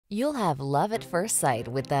You'll have love at first sight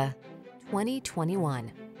with the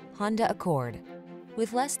 2021 Honda Accord.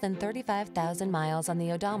 With less than 35,000 miles on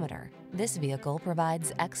the odometer, this vehicle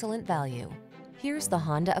provides excellent value. Here's the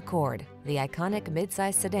Honda Accord, the iconic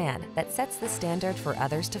midsize sedan that sets the standard for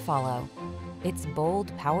others to follow. Its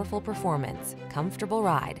bold, powerful performance, comfortable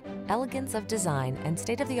ride, elegance of design, and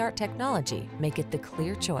state-of-the-art technology make it the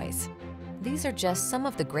clear choice. These are just some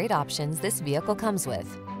of the great options this vehicle comes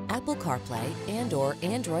with: Apple CarPlay and/or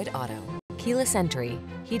Android Auto, keyless entry,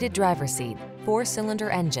 heated driver's seat, 4-cylinder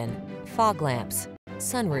engine, fog lamps,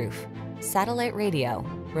 sunroof, satellite radio,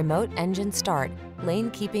 remote engine start, lane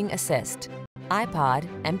keeping assist, iPod,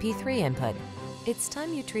 MP3 input. It's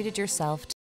time you treated yourself to